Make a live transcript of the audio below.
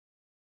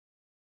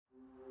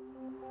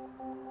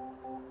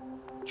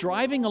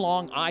Driving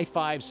along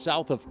I-5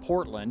 south of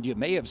Portland, you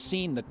may have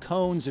seen the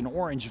cones and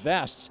orange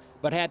vests,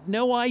 but had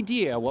no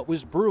idea what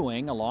was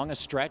brewing along a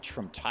stretch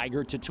from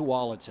Tiger to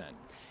Tualatin.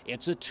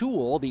 It's a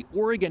tool the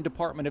Oregon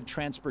Department of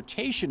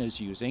Transportation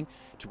is using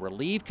to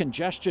relieve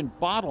congestion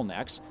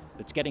bottlenecks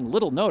that's getting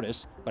little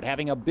notice but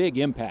having a big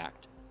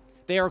impact.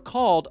 They are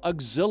called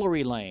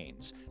auxiliary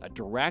lanes, a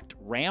direct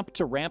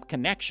ramp-to-ramp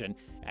connection,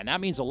 and that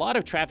means a lot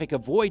of traffic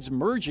avoids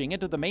merging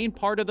into the main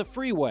part of the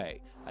freeway,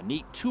 a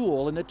neat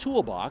tool in the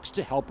toolbox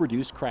to help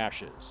reduce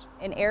crashes.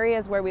 In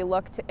areas where we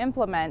look to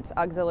implement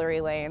auxiliary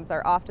lanes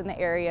are often the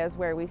areas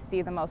where we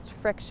see the most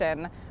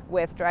friction,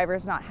 with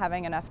drivers not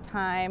having enough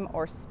time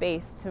or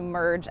space to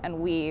merge and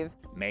weave.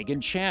 Megan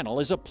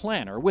Channel is a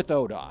planner with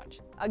ODOT.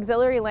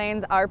 Auxiliary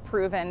lanes are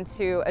proven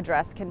to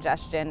address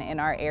congestion in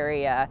our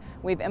area.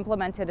 We've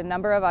implemented a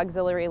number of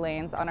auxiliary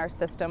lanes on our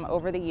system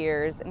over the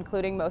years,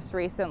 including most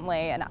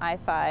recently an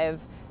I-5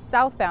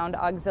 southbound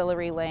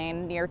auxiliary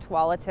lane near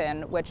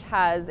Tualatin, which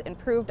has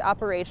improved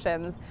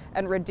operations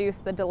and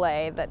reduced the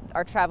delay that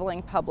our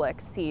traveling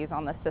public sees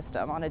on the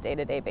system on a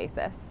day-to-day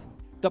basis.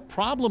 The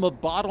problem of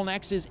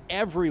bottlenecks is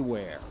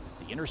everywhere.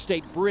 The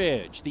Interstate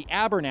Bridge, the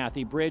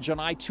Abernathy Bridge on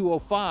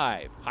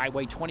I-205,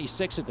 Highway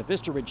 26 at the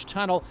Vista Ridge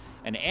Tunnel,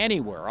 and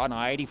anywhere on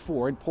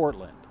I-84 in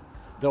Portland.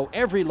 Though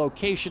every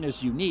location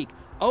is unique,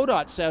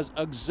 ODOT says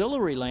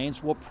auxiliary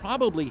lanes will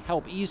probably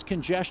help ease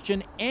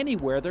congestion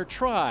anywhere they're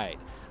tried,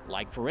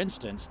 like, for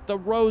instance, the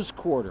Rose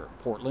Quarter,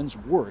 Portland's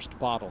worst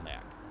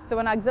bottleneck. So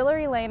an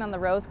auxiliary lane on the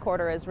Rose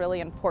Quarter is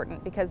really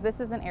important because this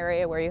is an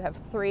area where you have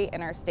three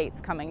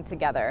interstates coming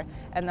together,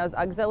 and those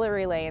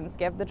auxiliary lanes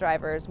give the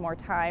drivers more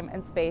time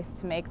and space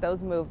to make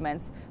those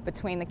movements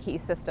between the key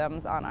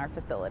systems on our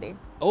facility.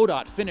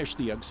 ODOT finished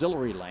the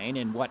auxiliary lane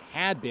in what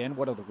had been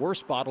one of the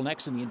worst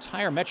bottlenecks in the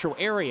entire metro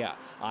area,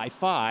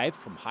 I-5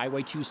 from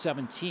Highway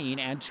 217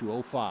 and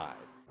 205.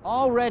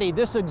 Already,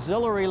 this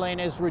auxiliary lane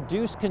has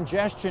reduced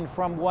congestion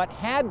from what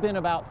had been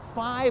about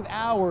 5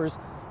 hours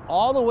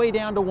all the way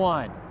down to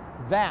 1.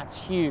 That's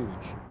huge.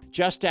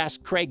 Just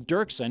ask Craig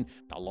Dirksen,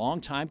 a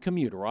longtime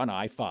commuter on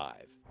I-5.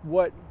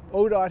 What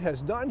ODOT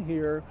has done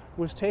here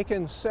was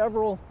taken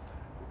several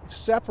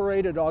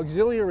separated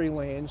auxiliary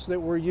lanes that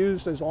were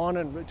used as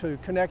to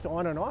connect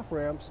on and off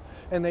ramps,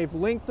 and they've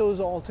linked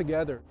those all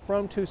together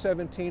from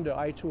 217 to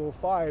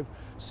I-205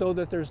 so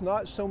that there's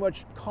not so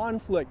much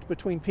conflict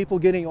between people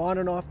getting on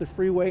and off the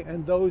freeway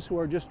and those who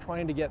are just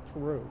trying to get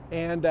through.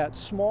 And that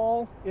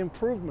small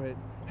improvement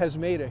has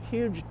made a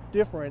huge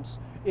difference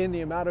in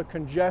the amount of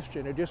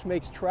congestion. It just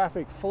makes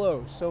traffic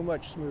flow so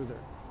much smoother.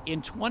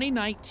 In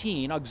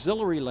 2019,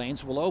 auxiliary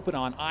lanes will open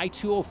on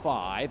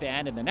I-205,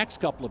 and in the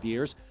next couple of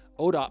years,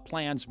 ODOT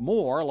plans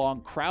more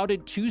along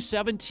crowded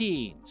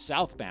 217,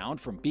 southbound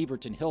from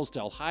Beaverton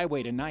Hillsdale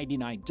Highway to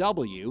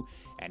 99W,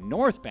 and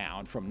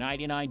northbound from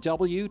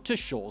 99W to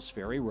Shoals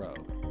Ferry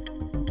Road.